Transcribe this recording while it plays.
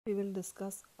We will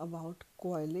discuss about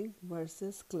coiling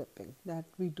versus clipping that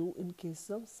we do in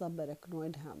case of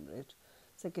subarachnoid hemorrhage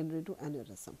secondary to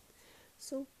aneurysm.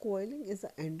 So coiling is an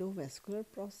endovascular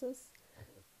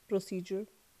procedure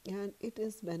and it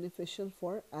is beneficial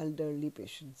for elderly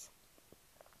patients.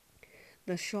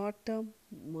 The short-term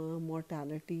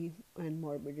mortality and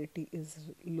morbidity is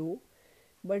low,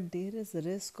 but there is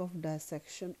risk of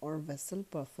dissection or vessel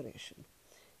perforation.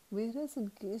 Whereas in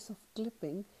case of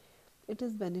clipping, it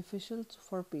is beneficial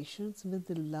for patients with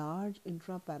large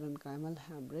intraparenchymal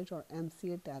hemorrhage or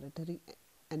MCA territory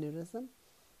aneurysm.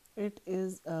 It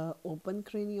is open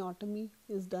craniotomy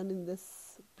is done in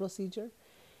this procedure,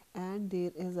 and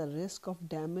there is a risk of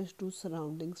damage to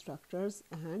surrounding structures,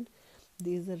 and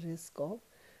there is a risk of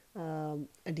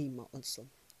edema also.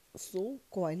 So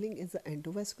coiling is an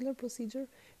endovascular procedure,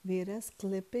 whereas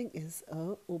clipping is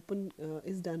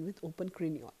done with open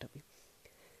craniotomy.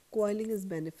 Coiling is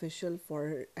beneficial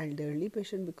for elderly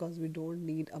patient because we don't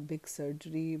need a big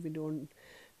surgery, we don't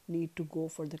need to go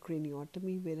for the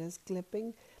craniotomy, whereas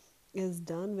clipping is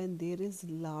done when there is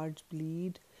large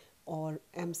bleed or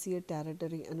MCA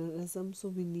territory aneurysm, so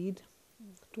we need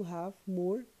to have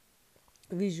more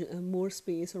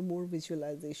space or more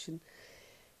visualization.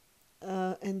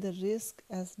 And the risk,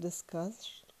 as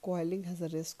discussed, coiling has a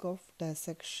risk of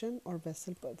dissection or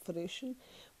vessel perforation,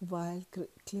 while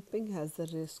clipping has the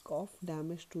risk of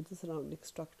damage to the surrounding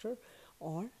structure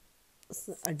or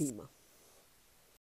edema.